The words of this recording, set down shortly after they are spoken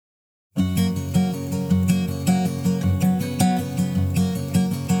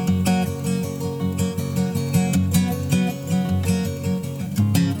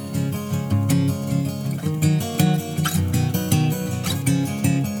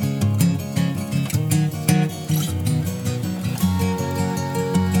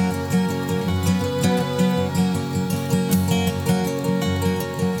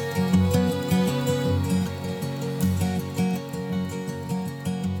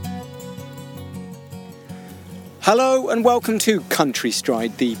Hello and welcome to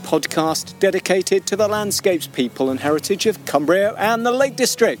Countrystride, the podcast dedicated to the landscapes, people and heritage of Cumbria and the Lake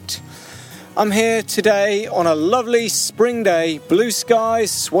District. I'm here today on a lovely spring day, blue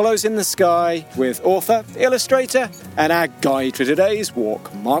skies, swallows in the sky, with author, illustrator and our guide for today's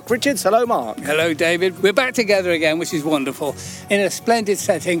walk, Mark Richards. Hello, Mark. Hello, David. We're back together again, which is wonderful, in a splendid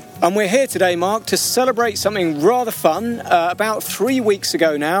setting. And we're here today, Mark, to celebrate something rather fun. About 3 weeks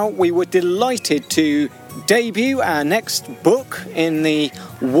ago now, we were delighted to debut our next book in the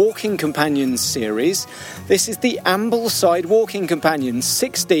Walking Companions series. This is the Ambleside Walking Companions,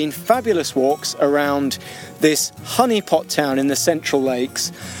 16 fabulous walks around this honeypot town in the Central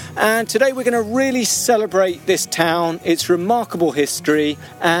Lakes. And today we're going to really celebrate this town, its remarkable history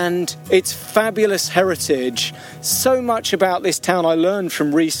and its fabulous heritage. So much about this town I learned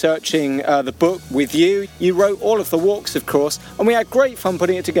from researching the book with you. You wrote all of the walks, of course, and we had great fun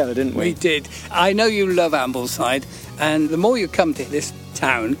putting it together, didn't we? We did. I know you love Ambleside, and the more you come to this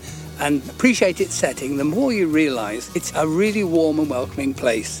town and appreciate its setting, the more you realise it's a really warm and welcoming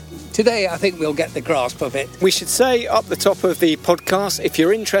place. Today, I think we'll get the grasp of it. We should say up the top of the podcast, if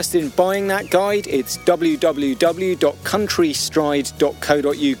you're interested in buying that guide, it's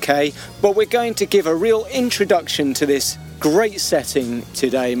www.countrystride.co.uk. But we're going to give a real introduction to this great setting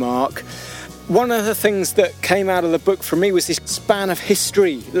today, Mark. One of the things that came out of the book for me was this span of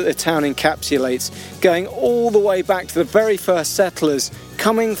history that the town encapsulates, going all the way back to the very first settlers,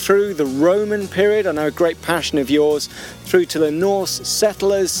 coming through the Roman period, I know a great passion of yours, through to the Norse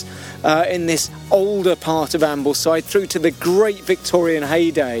settlers in this older part of Ambleside, through to the great Victorian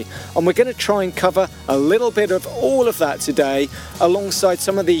heyday. And we're going to try and cover a little bit of all of that today, alongside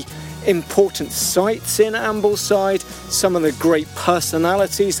some of the important sites in Ambleside, some of the great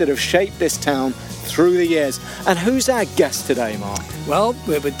personalities that have shaped this town through the years. And who's our guest today, Mark? Well,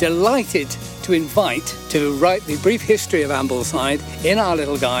 we were delighted to invite to write the brief history of Ambleside in our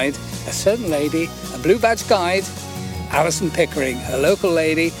little guide, a certain lady, a blue badge guide, Alison Pickering, a local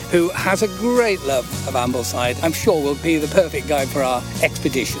lady who has a great love of Ambleside. I'm sure will be the perfect guide for our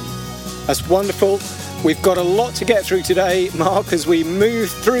expedition. That's wonderful. We've got a lot to get through today, Mark, as we move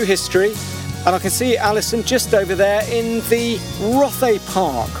through history. And I can see Alison just over there in the Rothay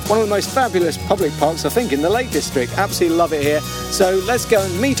Park, one of the most fabulous public parks, I think, in the Lake District. Absolutely love it here. So let's go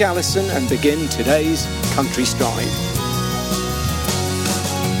and meet Alison and begin today's Countrystride.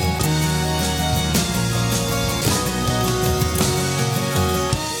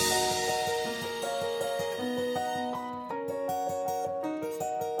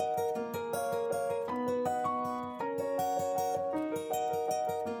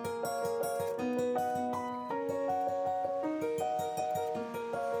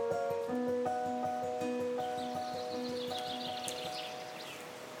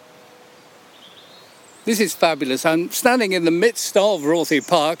 This is fabulous. I'm standing in the midst of Rothay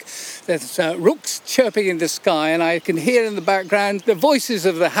Park. There's rooks chirping in the sky, and I can hear in the background the voices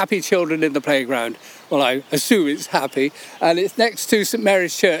of the happy children in the playground. Well, I assume it's happy. And it's next to St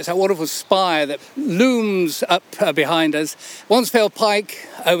Mary's Church, that wonderful spire that looms up behind us. Wansfell Pike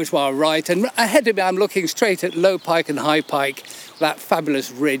over to our right, and ahead of me I'm looking straight at Low Pike and High Pike, that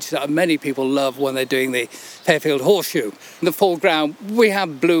fabulous ridge that many people love when they're doing the Fairfield Horseshoe. In the foreground, we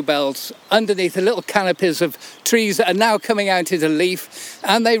have bluebells underneath the little canopies of trees that are now coming out into leaf,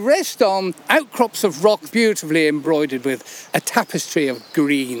 and they rest on outcrops of rock beautifully embroidered with a tapestry of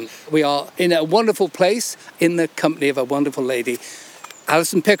green. We are in a wonderful place in the company of a wonderful lady.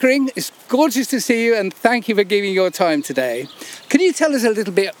 Alison Pickering, it's gorgeous to see you, and thank you for giving your time today. Can you tell us a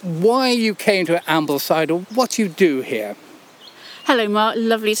little bit why you came to Ambleside, or what you do here? Hello Mark,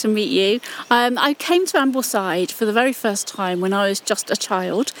 lovely to meet you. I came to Ambleside for the very first time when I was just a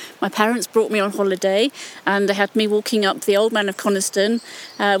child. My parents brought me on holiday and they had me walking up the Old Man of Coniston.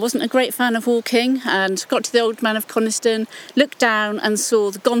 Wasn't a great fan of walking, and got to the Old Man of Coniston, looked down and saw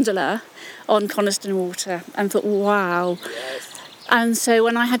the gondola on Coniston Water and thought, wow. Yes. And so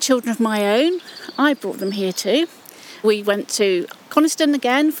when I had children of my own, I brought them here too. We went to Coniston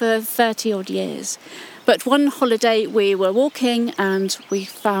again for 30 odd years. But one holiday we were walking and we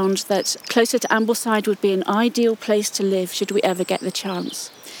found that closer to Ambleside would be an ideal place to live should we ever get the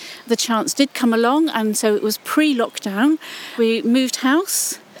chance. The chance did come along, and so it was pre-lockdown. We moved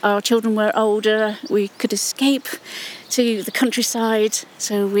house. Our children were older. We could escape to the countryside,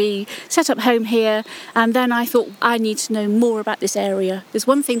 so we set up home here. And then I thought, I need to know more about this area. There's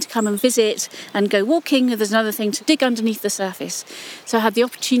one thing to come and visit and go walking, and there's another thing to dig underneath the surface. So I had the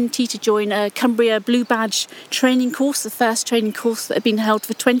opportunity to join a Cumbria Blue Badge training course, the first training course that had been held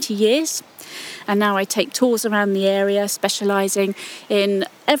for 20 years. And now I take tours around the area, specialising in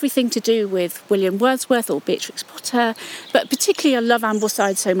everything to do with William Wordsworth or Beatrix Potter, but particularly I love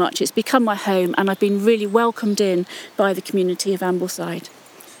Ambleside so much. It's become my home, and I've been really welcomed in by the community of Ambleside.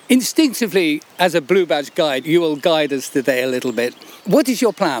 Instinctively, as a Blue Badge guide, you will guide us today a little bit. What is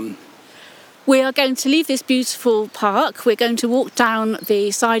your plan? We are going to leave this beautiful park. We're going to walk down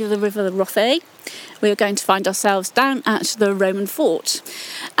the side of the river the Rothay. We are going to find ourselves down at the Roman fort.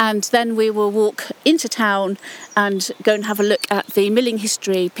 And then we will walk into town and go and have a look at the milling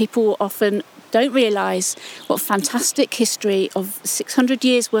history. People often don't realise what fantastic history of 600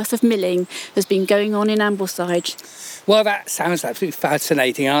 years worth of milling has been going on in Ambleside. Well, that sounds absolutely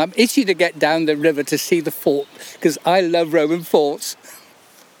fascinating. I'm itchy to get down the river to see the fort because I love Roman forts.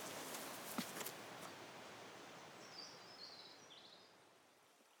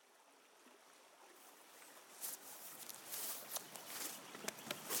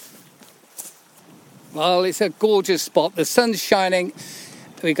 Well, it's a gorgeous spot. The sun's shining.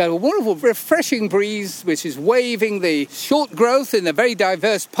 We've got a wonderful, refreshing breeze, which is waving the short growth in the very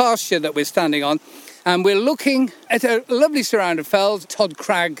diverse pasture that we're standing on. And we're looking at a lovely surround of fells, Todd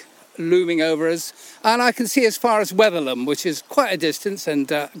Crag looming over us. And I can see as far as Wetherlam, which is quite a distance,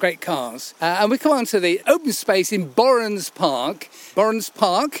 and great cars. And we come on to the open space in Borrens Park. Borrens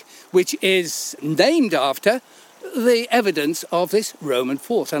Park, which is named after the evidence of this Roman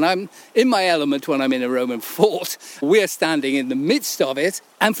fort. And I'm in my element when I'm in a Roman fort. We're standing in the midst of it.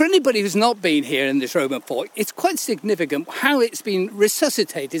 And for anybody who's not been here in this Roman fort, it's quite significant how it's been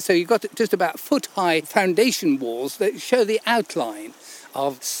resuscitated. So you've got just about foot-high foundation walls that show the outline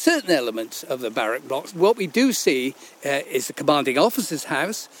of certain elements of the barrack blocks. What we do see is the commanding officer's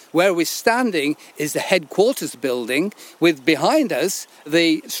house. Where we're standing is the headquarters building, with behind us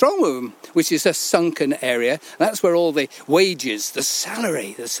the strong room, which is a sunken area. That's where all the wages, the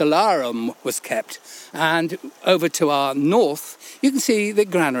salary, the salarum was kept. And over to our north, you can see the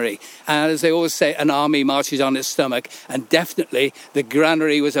granary. And as they always say, an army marches on its stomach. And definitely the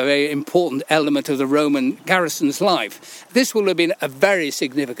granary was a very important element of the Roman garrison's life. This will have been a very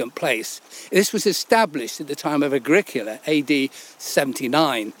significant place. This was established at the time of Agricola, AD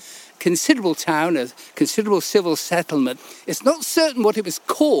 79. Considerable town, a considerable civil settlement. It's not certain what it was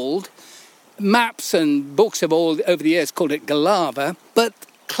called. Maps and books have all over the years called it Galava, but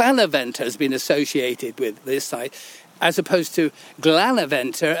Clanaventa has been associated with this site, as opposed to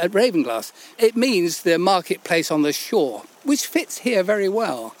Glanaventa at Ravenglass. It means the marketplace on the shore, which fits here very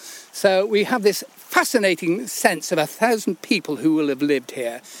well. So we have this fascinating sense of 1,000 people who will have lived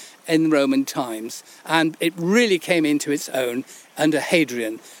here in Roman times, and it really came into its own under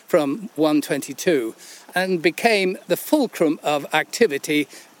Hadrian from 122 and became the fulcrum of activity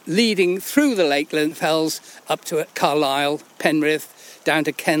leading through the Lakeland Fells up to Carlisle, Penrith, down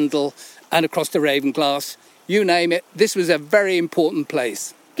to Kendal and across to Ravenglass. You name it, this was a very important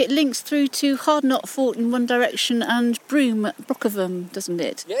place. It links through to Hardknott Fort in one direction and Broome at Brockerham, doesn't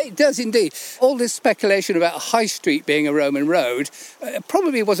it? Yeah, it does indeed. All this speculation about High Street being a Roman road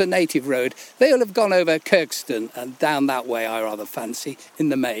probably was a native road. They will have gone over Kirkstone and down that way, I rather fancy, in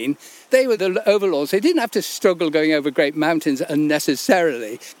the main. They were the overlords. They didn't have to struggle going over great mountains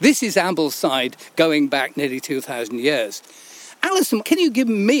unnecessarily. This is Ambleside going back nearly 2,000 years. Alison, can you give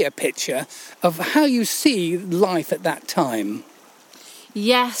me a picture of how you see life at that time?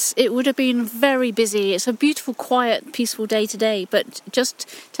 Yes, it would have been very busy. It's a beautiful, quiet, peaceful day today, but just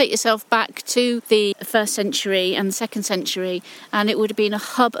take yourself back to the 1st century and 2nd century, and it would have been a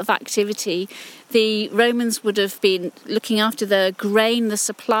hub of activity. The Romans would have been looking after the grain, the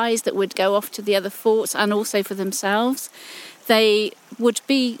supplies that would go off to the other forts and also for themselves. They would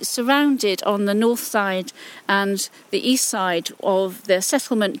be surrounded on the north side and the east side of the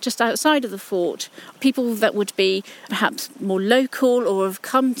settlement just outside of the fort. People that would be perhaps more local or have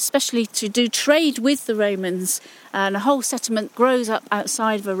come especially to do trade with the Romans, and a whole settlement grows up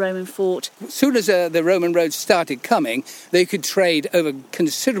outside of a Roman fort. As soon as the Roman roads started coming, they could trade over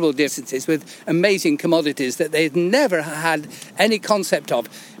considerable distances with amazing commodities that they'd never had any concept of.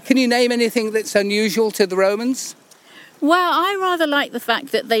 Can you name anything that's unusual to the Romans? Well, I rather like the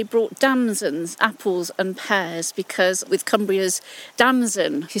fact that they brought damsons, apples and pears, because with Cumbria's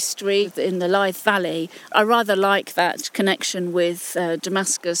damson history in the Lythe Valley, I rather like that connection with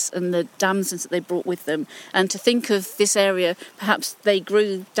Damascus and the damsons that they brought with them. And to think of this area, perhaps they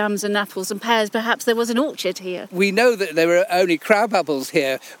grew damson apples and pears, perhaps there was an orchard here. We know that there were only crab apples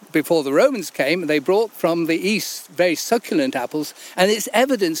here before the Romans came. They brought from the east very succulent apples, and it's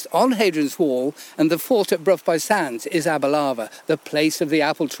evidenced on Hadrian's Wall, and the fort at Brough by Sands is Abalava, the place of the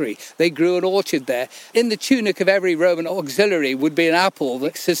apple tree. They grew an orchard there. In the tunic of every Roman auxiliary would be an apple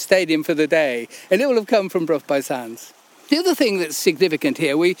that sustained him for the day, and it will have come from Brough by Sands. The other thing that's significant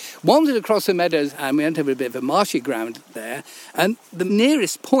here, we wandered across the meadows and we entered a bit of a marshy ground there, and the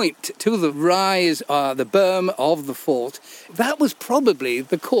nearest point to the rise, the berm of the fort, that was probably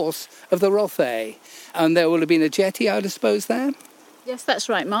the course of the Rothay. And there will have been a jetty, I would suppose, there? Yes, that's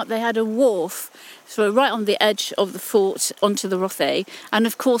right, Mark. They had a wharf, so right on the edge of the fort onto the Rothay. And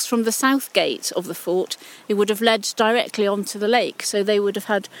of course, from the south gate of the fort, it would have led directly onto the lake. So they would have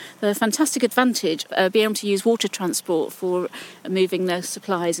had the fantastic advantage of being able to use water transport for moving their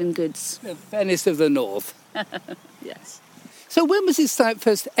supplies and goods. The Venice of the North. Yes. So when was this site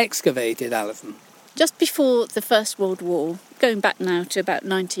first excavated, Alison? Just before the First World War, going back now to about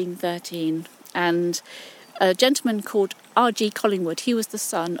 1913. And a gentleman called R.G. Collingwood, he was the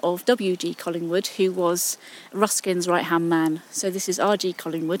son of W.G. Collingwood, who was Ruskin's right-hand man. So this is R.G.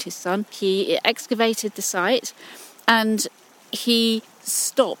 Collingwood, his son. He excavated the site and he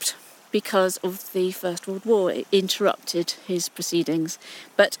stopped because of the First World War. It interrupted his proceedings.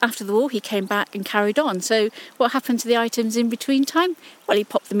 But after the war, he came back and carried on. So what happened to the items in between time? Well, he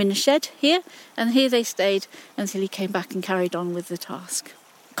popped them in a shed here, and here they stayed until he came back and carried on with the task.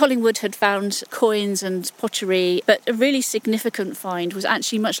 Collingwood had found coins and pottery, but a really significant find was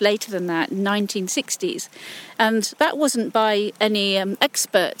actually much later than that, in 1960s. And that wasn't by any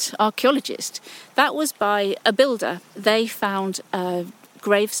expert archaeologist. That was by a builder. They found a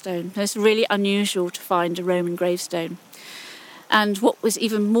gravestone. It's really unusual to find a Roman gravestone. And what was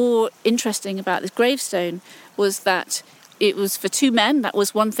even more interesting about this gravestone was that it was for two men. That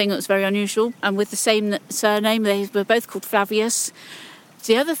was one thing that was very unusual. And with the same surname, they were both called Flavius.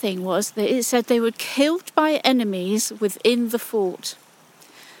 The other thing was that it said they were killed by enemies within the fort.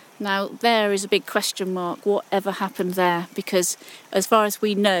 Now, there is a big question mark, whatever happened there, because as far as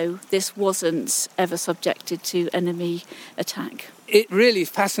we know, this wasn't ever subjected to enemy attack. It really is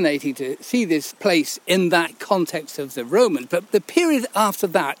fascinating to see this place in that context of the Romans, but the period after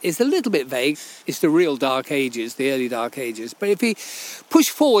that is a little bit vague. It's the real Dark Ages, the early Dark Ages. But if we push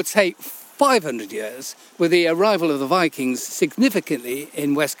forward, say, 500 years, with the arrival of the Vikings significantly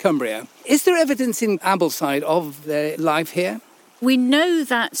in West Cumbria, is there evidence in Ambleside of their life here? We know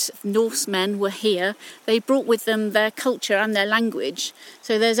that Norsemen were here. They brought with them their culture and their language.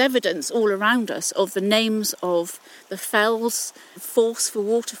 So there's evidence all around us of the names of the fells, force for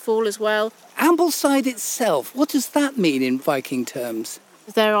waterfall as well. Ambleside itself, what does that mean in Viking terms?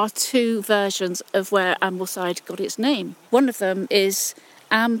 There are two versions of where Ambleside got its name. One of them is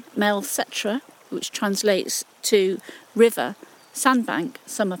Ambleside, which translates to river, sandbank,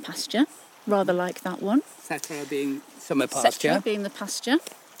 summer pasture, rather like that one. Setra being summer pasture. Setra being the pasture.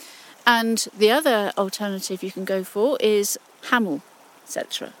 And the other alternative you can go for is Hamel,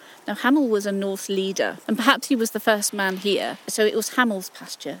 Setra. Now, Hamel was a Norse leader, and perhaps he was the first man here, so it was Hamel's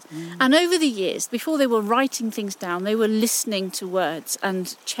pasture. And over the years, before they were writing things down, they were listening to words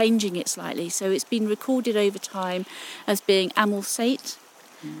and changing it slightly. So it's been recorded over time as being Ambleside,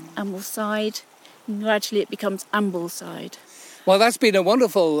 Ambleside, and gradually it becomes Ambleside. Well, that's been a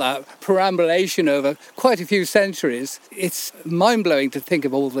wonderful perambulation over quite a few centuries. It's mind-blowing to think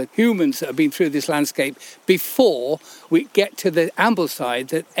of all the humans that have been through this landscape before we get to the Ambleside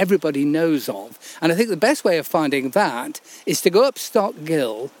that everybody knows of. And I think the best way of finding that is to go up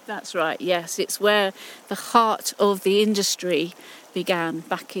Stockgill. That's right, yes. It's where the heart of the industry began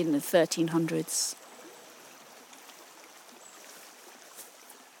back in the 1300s.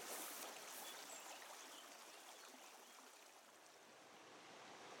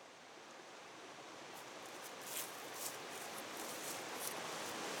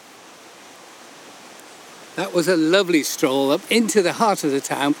 That was a lovely stroll up into the heart of the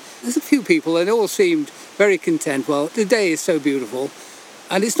town. There's a few people and they all seemed very content. Well, the day is so beautiful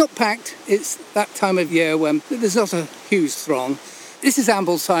and it's not packed. It's that time of year when there's not a huge throng. This is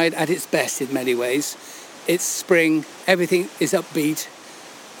Ambleside at its best in many ways. It's spring, everything is upbeat,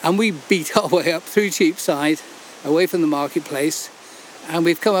 and we beat our way up through Cheapside, away from the marketplace, and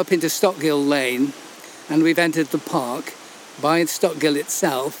we've come up into Stockgill Lane and we've entered the park by Stockgill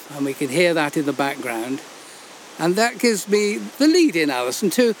itself, and we can hear that in the background. And that gives me the lead in, Alison,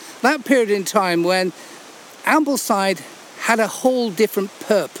 to that period in time when Ambleside had a whole different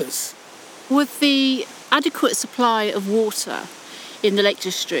purpose. With the adequate supply of water in the Lake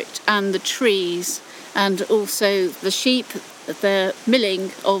District and the trees and also the sheep, the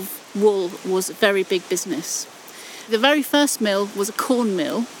milling of wool was a very big business. The very first mill was a corn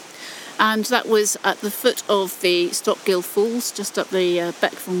mill, and that was at the foot of the Stockgill Falls, just up the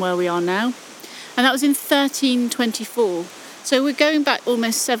beck from where we are now. And that was in 1324. So we're going back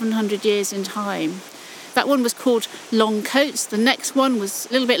almost 700 years in time. That one was called Long Coats. The next one was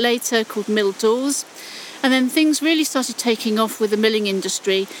a little bit later called Mill Doors. And then things really started taking off with the milling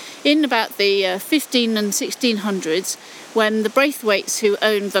industry in about the 15 and 1600s, when the Braithwaites, who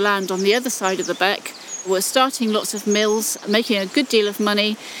owned the land on the other side of the beck, were starting lots of mills, making a good deal of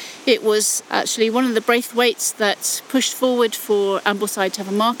money. It was actually one of the Braithwaites that pushed forward for Ambleside to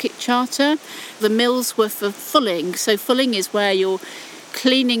have a market charter. The mills were for fulling. So fulling is where you're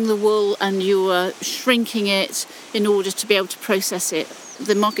cleaning the wool and you are shrinking it in order to be able to process it.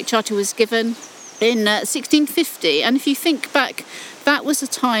 The market charter was given in 1650. And if you think back, that was a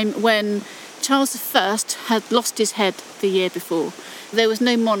time when Charles I had lost his head the year before. There was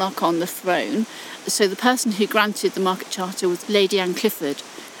no monarch on the throne. So the person who granted the market charter was Lady Anne Clifford,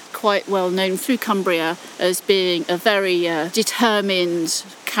 quite well known through Cumbria as being a very determined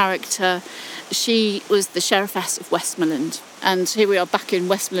character. She was the Sheriffess of Westmoreland. And here we are back in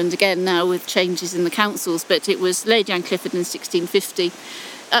Westmoreland again now with changes in the councils, but it was Lady Anne Clifford in 1650.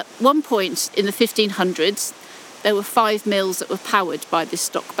 At one point in the 1500s, there were 5 mills that were powered by this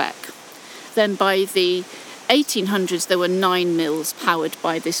stockbeck. Then by the 1800s, there were 9 mills powered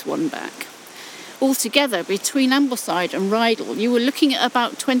by this one beck. Altogether, between Ambleside and Rydal, you were looking at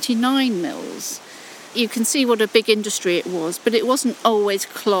about 29 mills. You can see what a big industry it was, but it wasn't always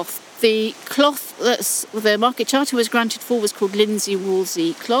cloth. The cloth that the market charter was granted for was called linsey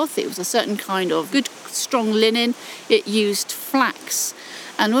woolsey cloth. It was a certain kind of good, strong linen. It used flax.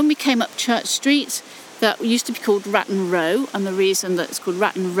 And when we came up Church Street, that used to be called Ratton Row, and the reason that it's called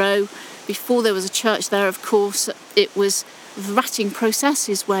Ratton Row, before there was a church there, of course, it was the ratting process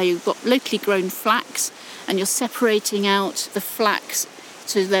is where you've got locally grown flax and you're separating out the flax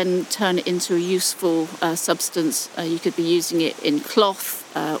to then turn it into a useful substance. You could be using it in cloth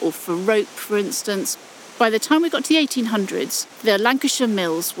or for rope, for instance. By the time we got to the 1800s, the Lancashire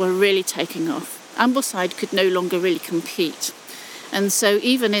mills were really taking off. Ambleside could no longer really compete. And so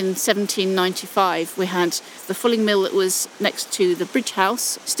even in 1795, we had the fulling mill that was next to the bridge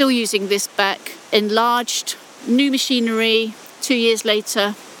house, still using this beck, enlarged, new machinery, 2 years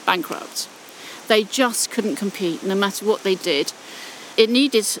later, bankrupt. They just couldn't compete, no matter what they did. It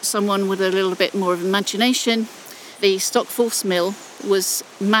needed someone with a little bit more of imagination. The Stockforce mill was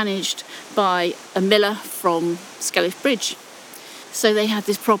managed by a miller from Skelliff Bridge. So they had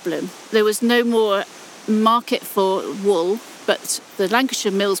this problem. There was no more market for wool, but the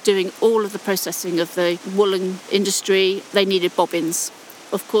Lancashire mills doing all of the processing of the woolen industry, they needed bobbins.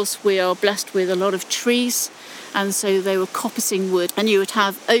 Of course, we are blessed with a lot of trees, and so they were coppicing wood, and you would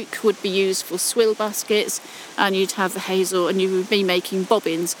have oak would be used for swill baskets, and you'd have the hazel, and you would be making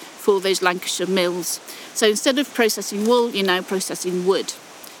bobbins for those Lancashire mills. So instead of processing wool, you're now processing wood.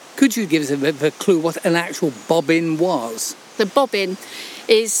 Could you give us a bit of a clue what an actual bobbin was? The bobbin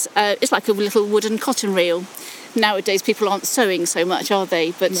is it's like a little wooden cotton reel. Nowadays people aren't sewing so much, are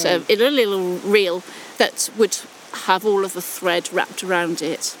they? But No. It's a little reel that would have all of the thread wrapped around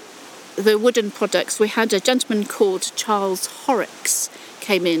it. The wooden products, we had a gentleman called Charles Horrocks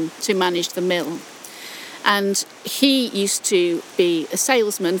came in to manage the mill. And he used to be a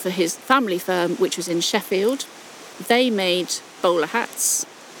salesman for his family firm, which was in Sheffield. They made bowler hats.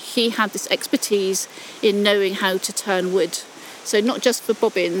 He had this expertise in knowing how to turn wood. So not just for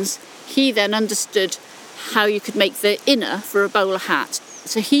bobbins, he then understood how you could make the inner for a bowler hat.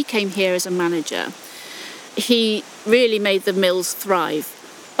 So he came here as a manager. He really made the mills thrive.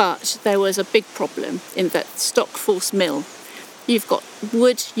 But there was a big problem in that Stockforce mill. You've got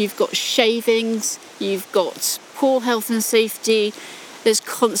wood, you've got shavings, you've got poor health and safety, there's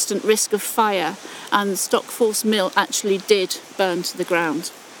constant risk of fire, and Stockforce mill actually did burn to the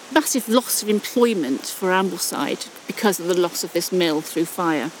ground. Massive loss of employment for Ambleside because of the loss of this mill through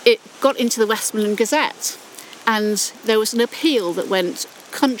fire. It got into the Westmoreland Gazette, and there was an appeal that went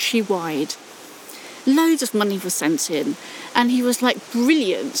countrywide. Loads of money was sent in, and he was like,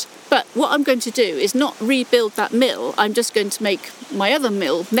 brilliant. But what I'm going to do is not rebuild that mill. I'm just going to make my other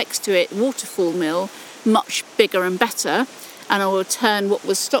mill next to it, Waterfall Mill, much bigger and better. And I will turn what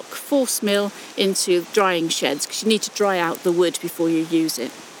was Stockforce Mill into drying sheds, because you need to dry out the wood before you use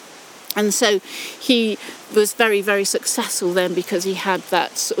it. And so he was very, very successful then, because he had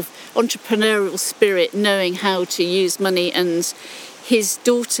that sort of entrepreneurial spirit, knowing how to use money, and his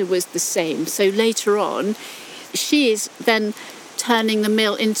daughter was the same. So later on, she is then turning the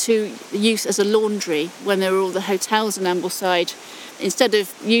mill into use as a laundry when there were all the hotels in Ambleside. Instead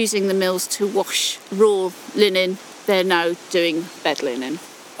of using the mills to wash raw linen, they're now doing bed linen.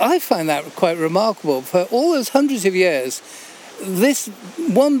 I find that quite remarkable. For all those hundreds of years, this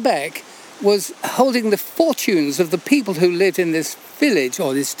one beck was holding the fortunes of the people who lived in this village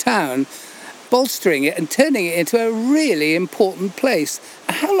or this town, bolstering it and turning it into a really important place.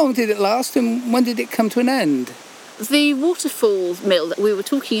 How long did it last and when did it come to an end? The waterfall mill that we were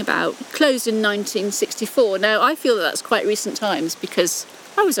talking about closed in 1964. Now, I feel that that's quite recent times because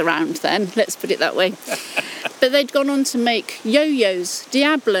I was around then, let's put it that way. But they'd gone on to make yo-yos,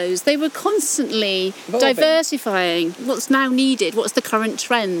 Diablos. They were constantly diversifying what's now needed, what's the current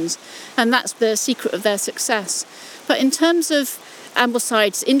trends, and that's the secret of their success. But in terms of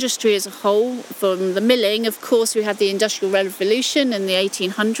Ambleside's industry as a whole, from the milling, of course, we had the Industrial Revolution in the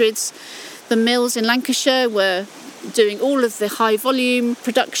 1800s. The mills in Lancashire were doing all of the high volume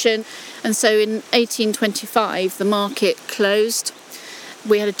production, and so in 1825 the market closed.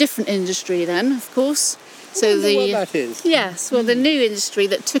 We had a different industry then, of course. So what that is? Yes, well, the new industry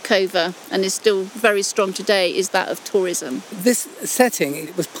that took over and is still very strong today is that of tourism. This setting,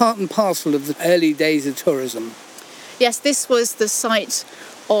 it was part and parcel of the early days of tourism. Yes, this was the site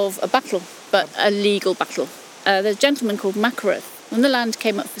of a battle, but a legal battle. There's a gentleman called Mackworth. When the land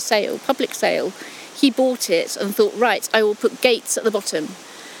came up for sale, public sale, he bought it and thought, right, I will put gates at the bottom.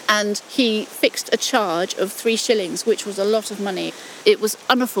 And he fixed a charge of 3 shillings, which was a lot of money. It was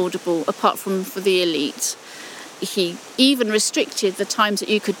unaffordable, apart from for the elite. He even restricted the times that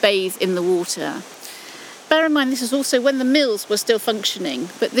you could bathe in the water. Bear in mind, this is also when the mills were still functioning,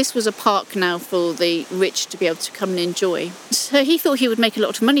 but this was a park now for the rich to be able to come and enjoy. So he thought he would make a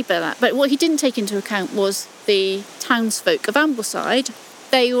lot of money by that. But what he didn't take into account was the townsfolk of Ambleside.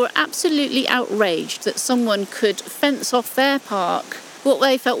 They were absolutely outraged that someone could fence off their park, what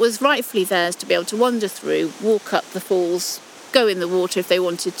they felt was rightfully theirs, to be able to wander through, walk up the falls, go in the water if they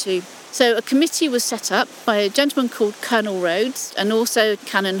wanted to. So a committee was set up by a gentleman called Colonel Rhodes and also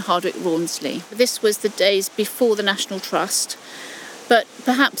Canon Hardwick Rawnsley. This was the days before the National Trust, but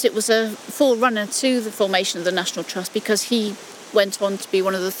perhaps it was a forerunner to the formation of the National Trust because he went on to be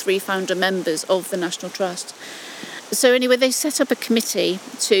one of the 3 founder members of the National Trust. So anyway, they set up a committee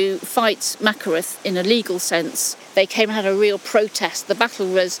to fight Mackworth in a legal sense. They came and had a real protest. The battle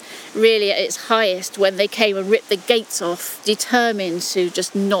was really at its highest when they came and ripped the gates off, determined to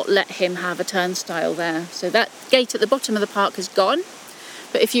just not let him have a turnstile there. So that gate at the bottom of the park is gone.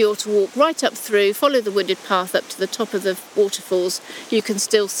 But if you were to walk right up through, follow the wooded path up to the top of the waterfalls, you can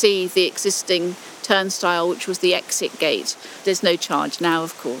still see the existing turnstile, which was the exit gate. There's no charge now,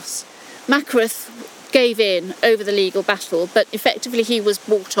 of course. Mackworth gave in over the legal battle, but effectively he was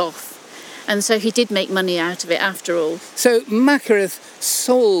bought off. And so he did make money out of it after all. So Mackworth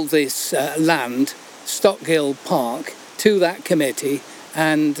sold this land, Stockgill Park, to that committee,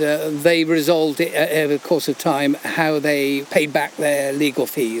 and they resolved it over the course of time how they paid back their legal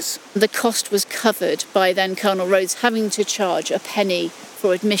fees. The cost was covered by then Colonel Rhodes having to charge a penny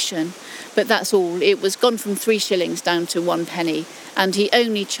for admission, but that's all. It was gone from 3 shillings down to 1 penny, and he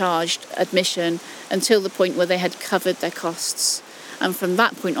only charged admission until the point where they had covered their costs. And from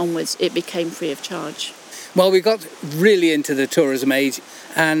that point onwards, it became free of charge. Well, we got really into the tourism age,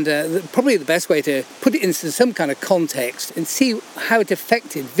 and probably the best way to put it into some kind of context and see how it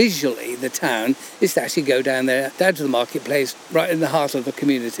affected visually the town is to actually go down there, down to the marketplace, right in the heart of the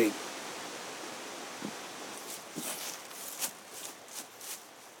community.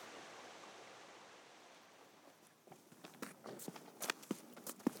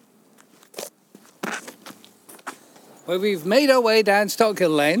 Well, we've made our way down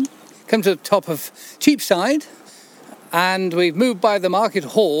Stockgill Lane, come to the top of Cheapside, and we've moved by the Market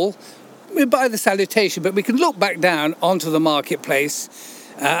Hall, we're by the Salutation, but we can look back down onto the marketplace.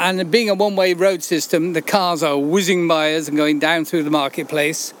 And being a one-way road system, the cars are whizzing by us and going down through the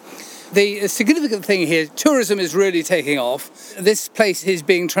marketplace. The significant thing here, tourism is really taking off. This place is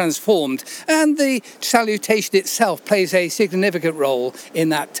being transformed, and the Salutation itself plays a significant role in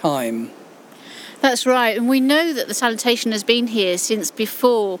that time. That's right, and we know that the Salutation has been here since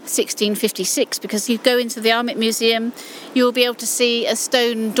before 1656, because you go into the Armit Museum, you'll be able to see a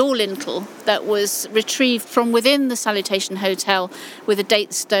stone door lintel that was retrieved from within the Salutation Hotel with a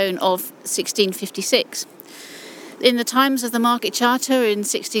date stone of 1656. In the times of the Market Charter in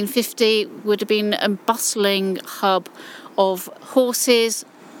 1650, would have been a bustling hub of horses,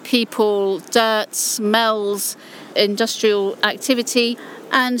 people, dirt, smells, industrial activity.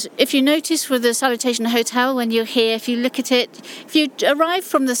 And if you notice with the Salutation Hotel, when you're here, if you look at it, if you arrive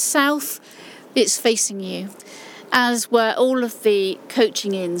from the south, it's facing you. as were all of the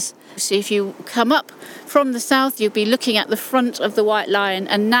coaching inns. So if you come up from the south, you'll be looking at the front of the White Lion,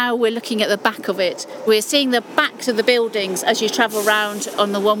 and now we're looking at the back of it. We're seeing the backs of the buildings as you travel round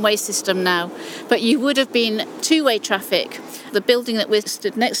on the one-way system now. But you would have been two-way traffic. The building that we're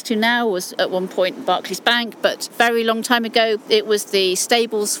stood next to now was at one point Barclays Bank, but very long time ago it was the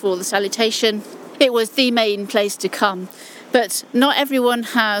stables for the Salutation. It was the main place to come. But not everyone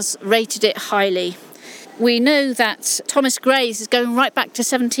has rated it highly. We know that Thomas Gray's is going right back to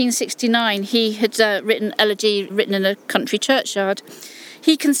 1769. He had written elegy written in a country churchyard.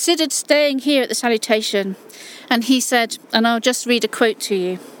 He considered staying here at the Salutation, and he said, and I'll just read a quote to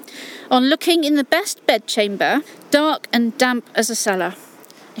you, "On looking in the best bedchamber, dark and damp as a cellar."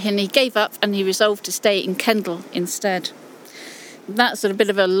 And he gave up and he resolved to stay in Kendal instead. That's a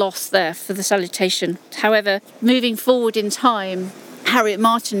bit of a loss there for the Salutation. However, moving forward in time, Harriet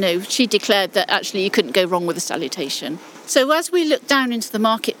Martineau, she declared that actually you couldn't go wrong with the Salutation. So as we look down into the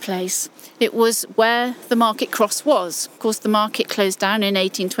marketplace, it was where the market cross was. Of course, the market closed down in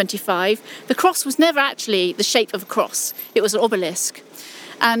 1825. The cross was never actually the shape of a cross. It was an obelisk.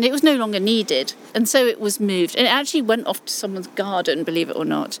 And it was no longer needed. And so it was moved. And it actually went off to someone's garden, believe it or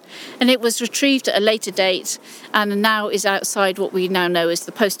not. And it was retrieved at a later date and now is outside what we now know as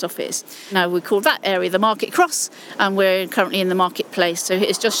the post office. Now we call that area the Market Cross, and we're currently in the marketplace. So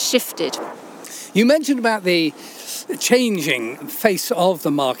it's just shifted. You mentioned about the changing face of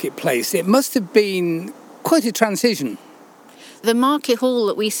the marketplace. It must have been quite a transition. The market hall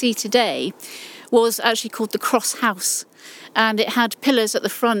that we see today was actually called the Cross House. And it had pillars at the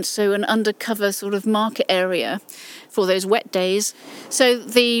front, so an undercover sort of market area for those wet days. So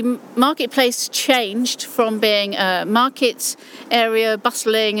the marketplace changed from being a market area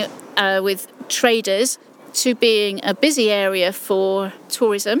bustling with traders to being a busy area for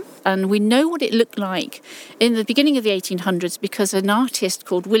tourism. And we know what it looked like in the beginning of the 1800s because an artist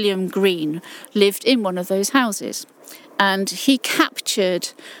called William Green lived in one of those houses. And he captured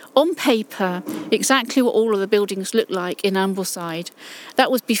on paper exactly what all of the buildings looked like in Ambleside. That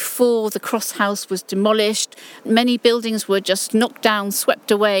was before the Cross House was demolished. Many buildings were just knocked down,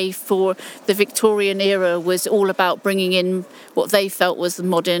 swept away, for the Victorian era was all about bringing in what they felt was the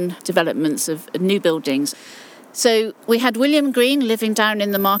modern developments of new buildings. So we had William Green living down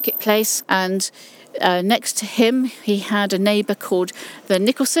in the marketplace, and next to him, he had a neighbour called the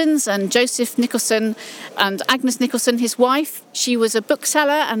Nicholsons, and Joseph Nicholson and Agnes Nicholson, his wife. She was a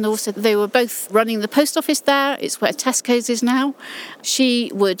bookseller, and also they were both running the post office there. It's where Tesco's is now.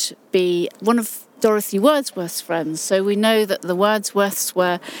 She would be one of Dorothy Wordsworth's friends. So we know that the Wordsworths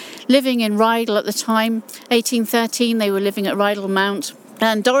were living in Rydal at the time. 1813, they were living at Rydal Mount.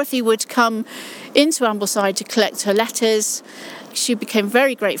 And Dorothy would come into Ambleside to collect her letters. She became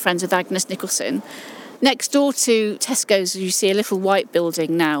very great friends with Agnes Nicholson. Next door to Tesco's, you see a little white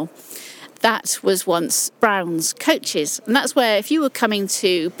building now. That was once Brown's Coaches. And that's where, if you were coming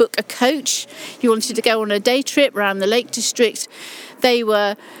to book a coach, you wanted to go on a day trip around the Lake District, they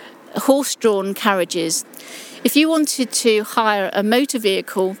were horse-drawn carriages. If you wanted to hire a motor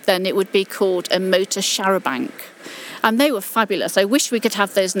vehicle, then it would be called a motor charabanc. And they were fabulous. I wish we could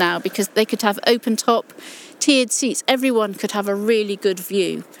have those now because they could have open-top, tiered seats. Everyone could have a really good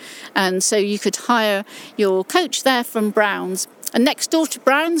view. And so you could hire your coach there from Brown's. And next door to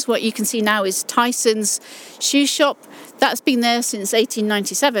Brown's, what you can see now is Tyson's shoe shop. That's been there since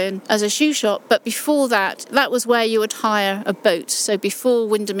 1897 as a shoe shop. But before that, that was where you would hire a boat. So before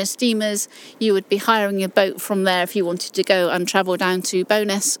Windermere steamers, you would be hiring a boat from there if you wanted to go and travel down to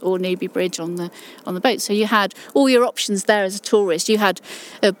Bowness or Newby Bridge on the boat. So you had all your options there as a tourist. You had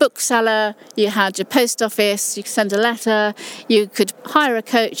a bookseller, you had a post office, you could send a letter, you could hire a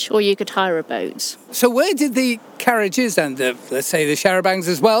coach, or you could hire a boat. So where did the carriages and let's say the charabancs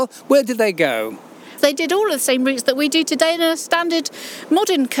as well, where did they go? They did all of the same routes that we do today in a standard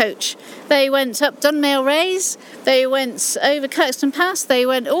modern coach. They went up Dunmail Raise, they went over Kirkstone Pass, they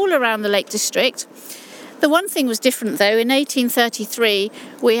went all around the Lake District. The one thing was different though. In 1833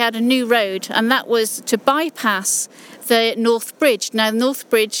 we had a new road, and that was to bypass the North Bridge. Now the North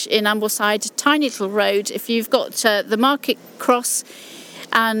Bridge in Ambleside, a tiny little road. If you've got the Market Cross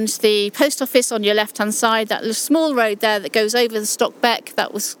and the post office on your left-hand side, that little small road there that goes over the Stockbeck,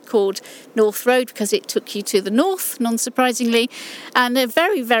 that was called North Road because it took you to the north, non-surprisingly. And a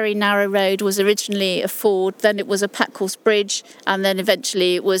very, very narrow road was originally a ford, then it was a pack-horse bridge, and then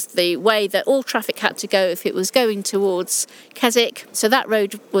eventually it was the way that all traffic had to go if it was going towards Keswick. So that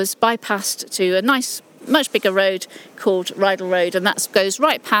road was bypassed to a nice, much bigger road called Rydal Road, and that goes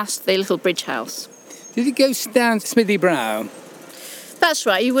right past the little bridge house. Did it go down to Smithy Brow? That's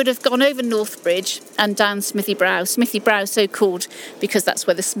right. You would have gone over North Bridge and down Smithy Brow. Smithy Brow, so called because that's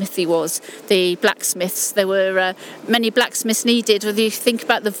where the smithy was, the blacksmiths. There were many blacksmiths needed. Whether you think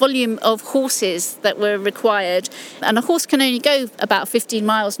about the volume of horses that were required, and a horse can only go about 15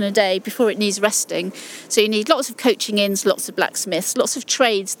 miles in a day before it needs resting. So you need lots of coaching inns, lots of blacksmiths, lots of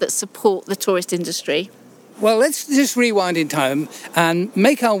trades that support the tourist industry. Well, let's just rewind in time and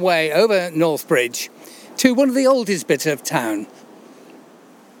make our way over North Bridge to one of the oldest bits of town.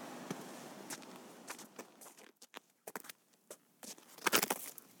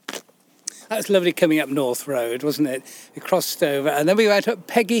 That's lovely coming up North Road, wasn't it? We crossed over and then we went up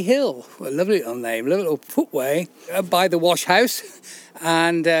Peggy Hill. A lovely little name, a little footway by the wash house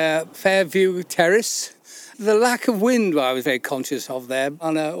and Fairview Terrace. The lack of wind I was very conscious of there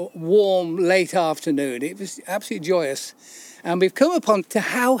on a warm late afternoon. It was absolutely joyous. And we've come upon to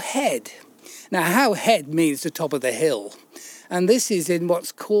Howe Head. Now, Howe Head means the top of the hill. And this is in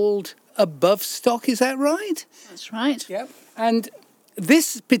what's called above stock, is that right? That's right. Yep. And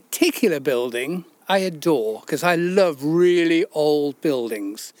this particular building I adore because I love really old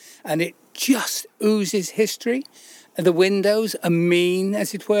buildings and it just oozes history. And the windows are mean,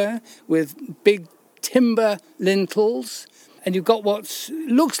 as it were, with big timber lintels. And you've got what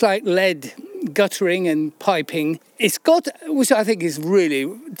looks like lead guttering and piping. It's got, which I think is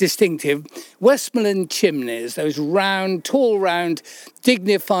really distinctive, Westmoreland chimneys, those round, tall, round,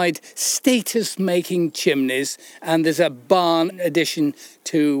 dignified, status-making chimneys. And there's a barn addition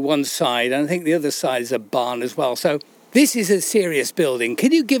to one side. And I think the other side is a barn as well. So this is a serious building.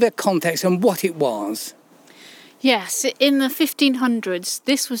 Can you give a context on what it was? Yes, in the 1500s,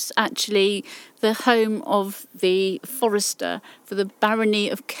 this was actually the home of the forester for the barony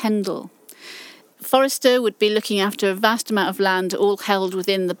of Kendal. Forester would be looking after a vast amount of land, all held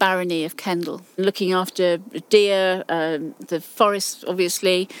within the barony of Kendal, looking after deer, the forest,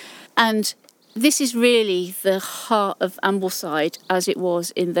 obviously. And this is really the heart of Ambleside as it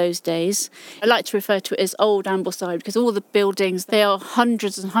was in those days. I like to refer to it as old Ambleside because all the buildings, they are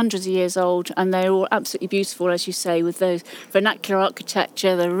hundreds and hundreds of years old and they're all absolutely beautiful, as you say, with those vernacular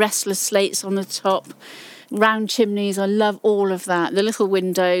architecture, the restless slates on the top, round chimneys. I love all of that. The little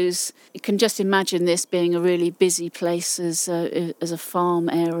windows. You can just imagine this being a really busy place as a farm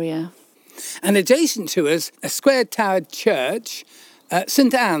area. And adjacent to us, a square-towered church,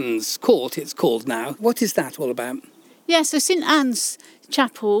 St Anne's Court, it's called now. What is that all about? Yeah, so St Anne's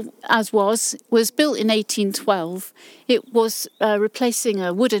Chapel, as was built in 1812. It was replacing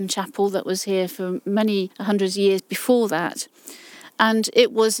a wooden chapel that was here for many hundreds of years before that. And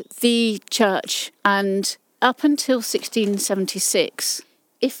it was the church. And up until 1676,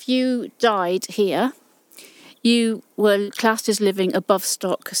 if you died here, you were classed as living above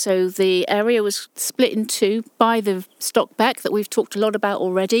stock. So the area was split in two by the stock beck that we've talked a lot about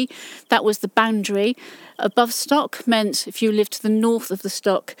already. That was the boundary. Above stock meant if you lived to the north of the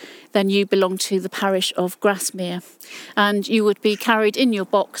stock, then you belonged to the parish of Grasmere. And you would be carried in your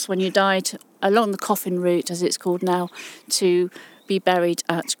box when you died along the coffin route, as it's called now, to be buried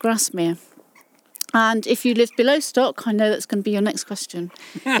at Grasmere. And if you lived below stock, I know that's going to be your next question.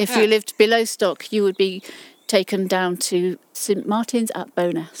 If you lived below stock, you would be taken down to St Martin's at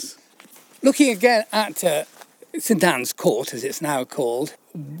Bowness. Looking again at St Anne's Court, as it's now called,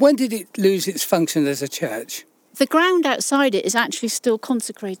 when did it lose its function as a church? The ground outside it is actually still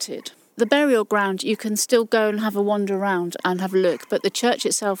consecrated. The burial ground, you can still go and have a wander around and have a look, but the church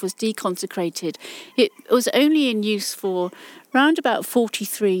itself was deconsecrated. It was only in use for around about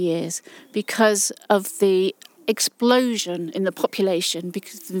 43 years because of the explosion in the population,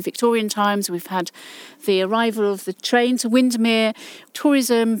 because in Victorian times we've had the arrival of the train to Windermere,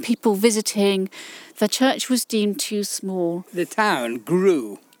 tourism, people visiting. The church was deemed too small. The town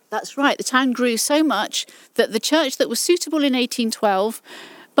grew. That's right, the town grew so much that the church that was suitable in 1812,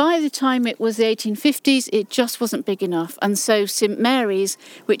 by the time it was the 1850s, it just wasn't big enough. And so St Mary's,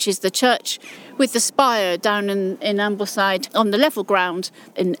 which is the church with the spire down in Ambleside on the level ground,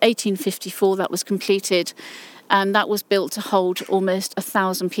 in 1854 that was completed. And that was built to hold almost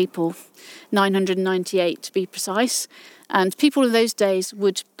 1,000 people, 998 to be precise. And people in those days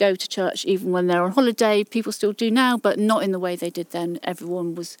would go to church even when they're on holiday. People still do now, but not in the way they did then.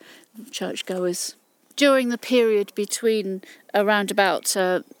 Everyone was churchgoers. During the period between around about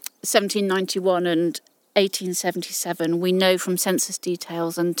 1791 and 1877, we know from census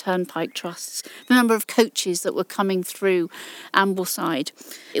details and turnpike trusts the number of coaches that were coming through Ambleside.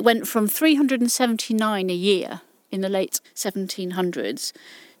 It went from 379 a year in the late 1700s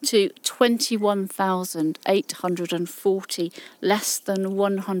to 21,840 less than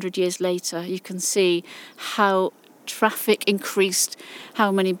 100 years later. You can see how traffic increased,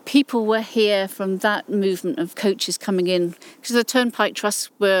 how many people were here from that movement of coaches coming in. Because the turnpike trusts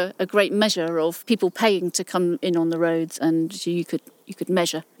were a great measure of people paying to come in on the roads, and you could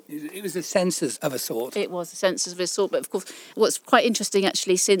measure. It was a census of a sort. It was a census of a sort, but of course what's quite interesting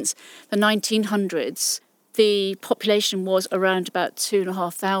actually, since the 1900s, the population was around about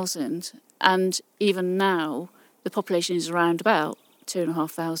 2,500, and even now the population is around about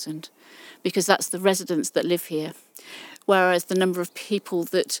 2,500, because that's the residents that live here. Whereas the number of people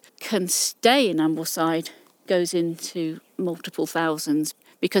that can stay in Ambleside goes into multiple thousands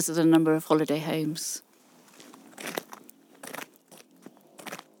because of the number of holiday homes.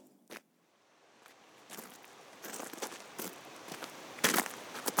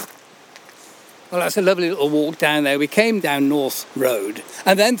 Well, that's a lovely little walk down there. We came down North Road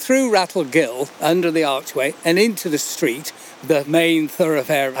and then through Rattle Gill, under the archway, and into the street, the main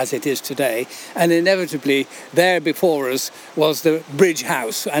thoroughfare as it is today. And inevitably, there before us was the Bridge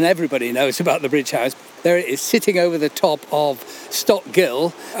House, and everybody knows about the Bridge House. There it is, sitting over the top of Stock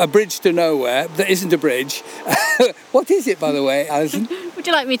Gill, a bridge to nowhere that isn't a bridge. What is it, by the way, Alison? Would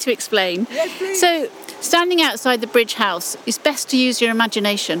you like me to explain? Yes, please. So, standing outside the Bridge House, it's best to use your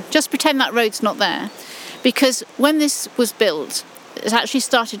imagination. Just pretend that road's not there. Because when this was built, it actually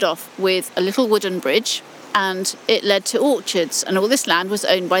started off with a little wooden bridge, and it led to orchards, and all this land was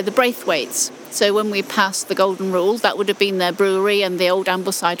owned by the Braithwaites. So when we passed the Golden Rule, that would have been their brewery, and the old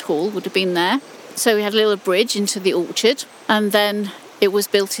Ambleside Hall would have been there. So we had a little bridge into the orchard, and then it was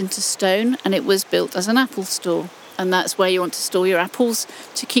built into stone, and it was built as an apple store. And that's where you want to store your apples,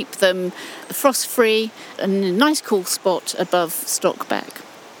 to keep them frost-free and in a nice cool spot above Stockbeck.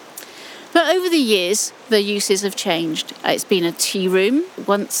 But over the years, the uses have changed. It's been a tea room.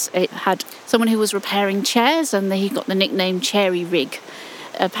 Once it had someone who was repairing chairs, and he got the nickname Cherry Rig.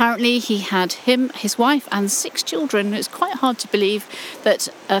 Apparently he had him, his wife and 6 children. It's quite hard to believe that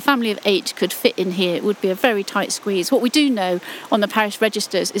a family of 8 could fit in here. It would be a very tight squeeze. What we do know on the parish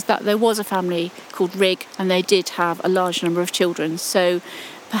registers is that there was a family called Rig, and they did have a large number of children, so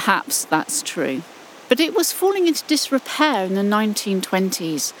perhaps that's true. But it was falling into disrepair in the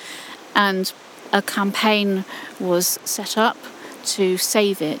 1920s, and a campaign was set up to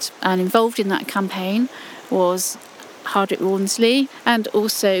save it, and involved in that campaign was Hardwick Rawnsley, and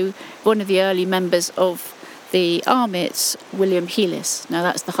also one of the early members of the Armits, William Heelis. Now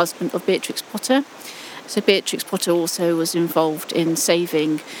that's the husband of Beatrix Potter. So Beatrix Potter also was involved in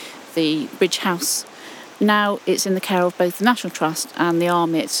saving the Bridge House. Now it's in the care of both the National Trust and the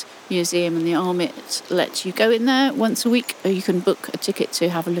Armit Museum, and the Armit lets you go in there once a week, or you can book a ticket to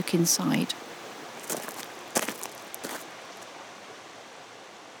have a look inside.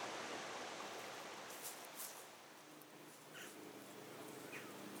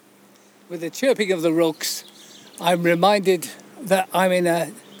 With the chirping of the rooks, I'm reminded that I'm in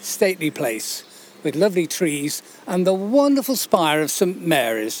a stately place with lovely trees and the wonderful spire of St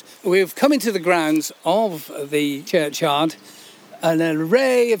Mary's. We've come into the grounds of the churchyard, an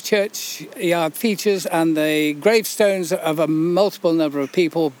array of churchyard features and the gravestones of a multiple number of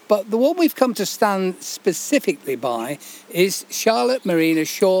people, but the one we've come to stand specifically by is Charlotte Marina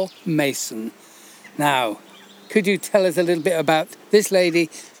Shaw Mason. Now, could you tell us a little bit about this lady,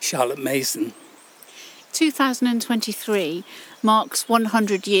 Charlotte Mason? 2023 marks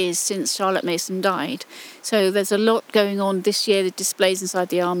 100 years since Charlotte Mason died. So there's a lot going on this year, the displays inside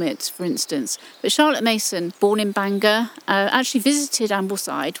the Armits, for instance. But Charlotte Mason, born in Bangor, actually visited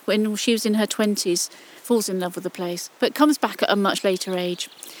Ambleside when she was in her 20s, falls in love with the place, but comes back at a much later age.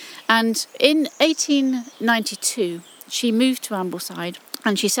 And in 1892, she moved to Ambleside,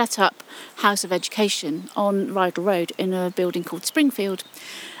 and she set up House of Education on Rydal Road in a building called Springfield.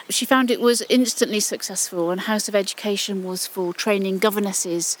 She found it was instantly successful, and House of Education was for training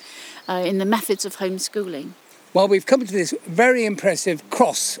governesses in the methods of homeschooling. Well, we've come to this very impressive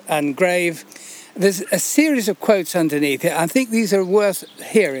cross and grave. There's a series of quotes underneath it. I think these are worth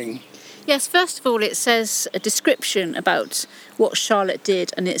hearing. Yes, first of all, it says a description about what Charlotte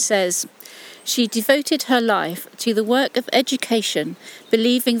did, and it says, "She devoted her life to the work of education,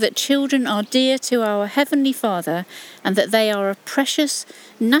 believing that children are dear to our Heavenly Father and that they are a precious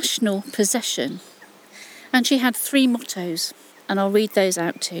national possession." And she had 3 mottos, and I'll read those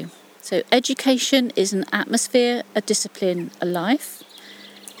out too. So, education is an atmosphere, a discipline, a life.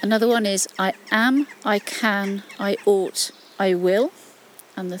 Another one is, I am, I can, I ought, I will.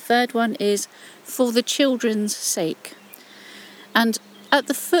 And the third one is, for the children's sake. And at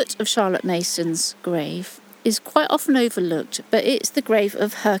the foot of Charlotte Mason's grave is quite often overlooked, but it's the grave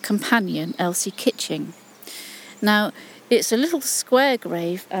of her companion, Elsie Kitching. Now, it's a little square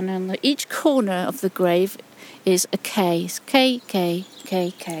grave, and on each corner of the grave is a K. It's K, K,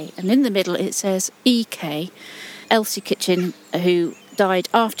 K, K. And in the middle it says EK, Elsie Kitchen, who died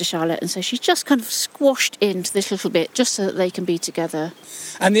after Charlotte, and so she's just kind of squashed into this little bit just so that they can be together.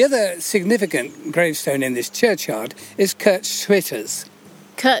 And the other significant gravestone in this churchyard is Kurt Schwitters.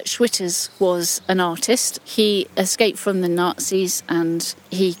 Kurt Schwitters was an artist. He escaped from the Nazis and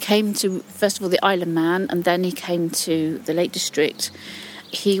he came to, first of all, the Isle of Man, and then he came to the Lake District.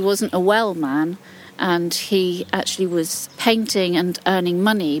 He wasn't a well man, and he actually was painting and earning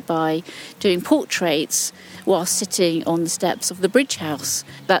money by doing portraits while sitting on the steps of the bridge house.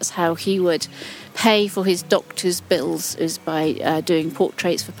 That's how he would pay for his doctor's bills, is by doing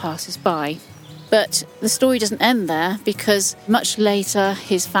portraits for passers-by. But the story doesn't end there, because much later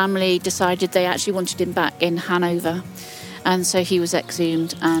his family decided they actually wanted him back in Hanover, and so he was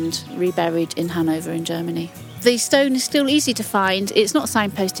exhumed and reburied in Hanover in Germany. The stone is still easy to find. It's not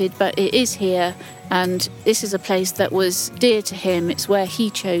signposted, but it is here, and this is a place that was dear to him. It's where he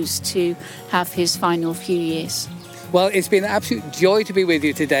chose to have his final few years. Well, it's been an absolute joy to be with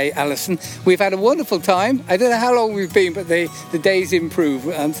you today, Alison. We've had a wonderful time. I don't know how long we've been, but the days improve,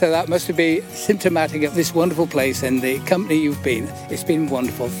 and so that must be symptomatic of this wonderful place and the company you've been. It's been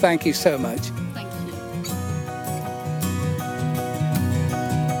wonderful. Thank you so much. Thank you.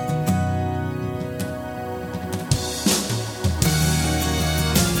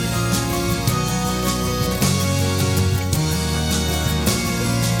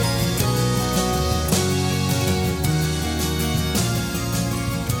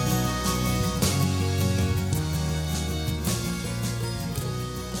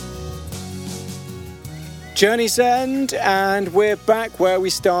 Journey's end, and we're back where we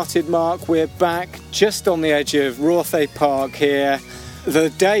started, Mark. We're back just on the edge of Rothay Park here.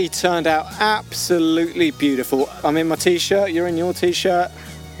 The day turned out absolutely beautiful. I'm in my T-shirt, you're in your T-shirt.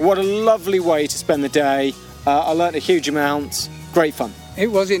 What a lovely way to spend the day. I learnt a huge amount. Great fun.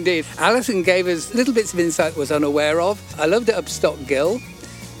 It was indeed. Alison gave us little bits of insight I was unaware of. I loved it up Stock Gill.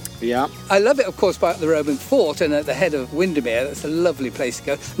 Yeah. I love it, of course, by the Roman fort and at the head of Windermere. That's a lovely place to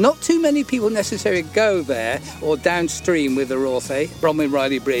go. Not too many people necessarily go there or downstream with the Rothay, Bromwell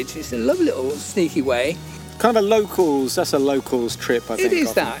Riley Bridge. It's a lovely little sneaky way. Kind of that's a locals trip, I think. It is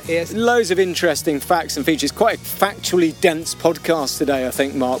often. that, yes. Loads of interesting facts and features. Quite a factually dense podcast today, I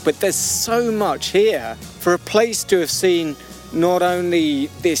think, Mark. But there's so much here for a place to have seen not only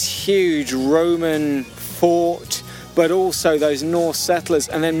this huge Roman fort, but also those Norse settlers,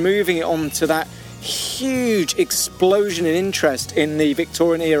 and then moving it on to that huge explosion in interest in the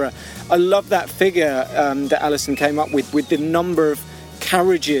Victorian era. I love that figure that Alison came up with the number of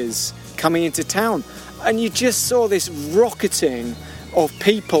carriages coming into town. And you just saw this rocketing of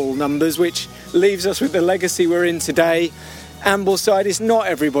people numbers, which leaves us with the legacy we're in today. Ambleside is not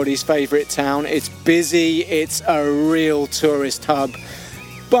everybody's favourite town. It's busy, it's a real tourist hub.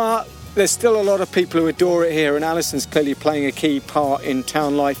 But there's still a lot of people who adore it here, and Alison's clearly playing a key part in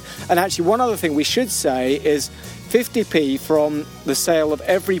town life. And actually, one other thing we should say is 50p from the sale of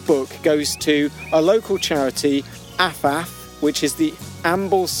every book goes to a local charity, AFAF, which is the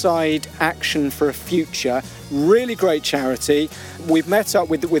Ambleside Action for a Future. Really great charity. We've met up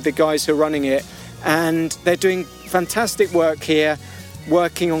with the guys who are running it, and they're doing fantastic work here,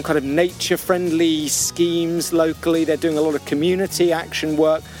 working on kind of nature-friendly schemes locally. They're doing a lot of community action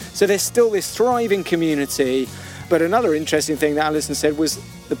work. So there's still this thriving community. But another interesting thing that Alison said was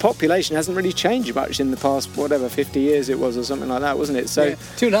the population hasn't really changed much in the past, 50 years it was, or something like that, wasn't it? So yeah,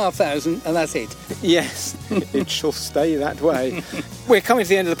 2,500, and that's it. Yes, it shall stay that way. We're coming to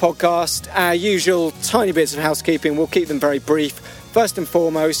the end of the podcast. Our usual tiny bits of housekeeping, we'll keep them very brief. First and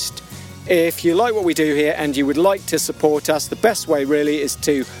foremost, if you like what we do here and you would like to support us, the best way really is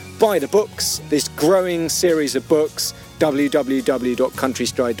to buy the books, this growing series of books,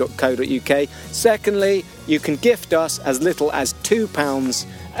 www.countrystride.co.uk. Secondly, you can gift us as little as £2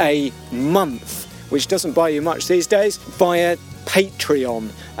 a month, which doesn't buy you much these days, via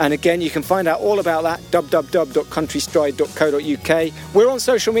Patreon. And again, you can find out all about that, www.countrystride.co.uk. We're on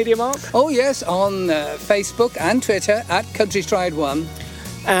social media, Mark? Oh yes, on Facebook and Twitter at Countrystride1.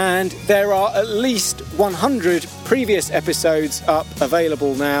 And there are at least 100 previous episodes up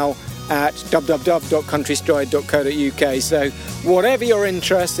available now at www.countrystride.co.uk. So whatever your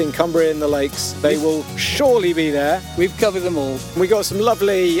interest in Cumbria and the Lakes, they will surely be there. We've covered them all. We've got some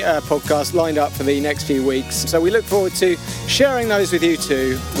lovely podcasts lined up for the next few weeks. So we look forward to sharing those with you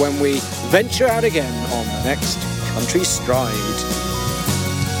too when we venture out again on the next Countrystride.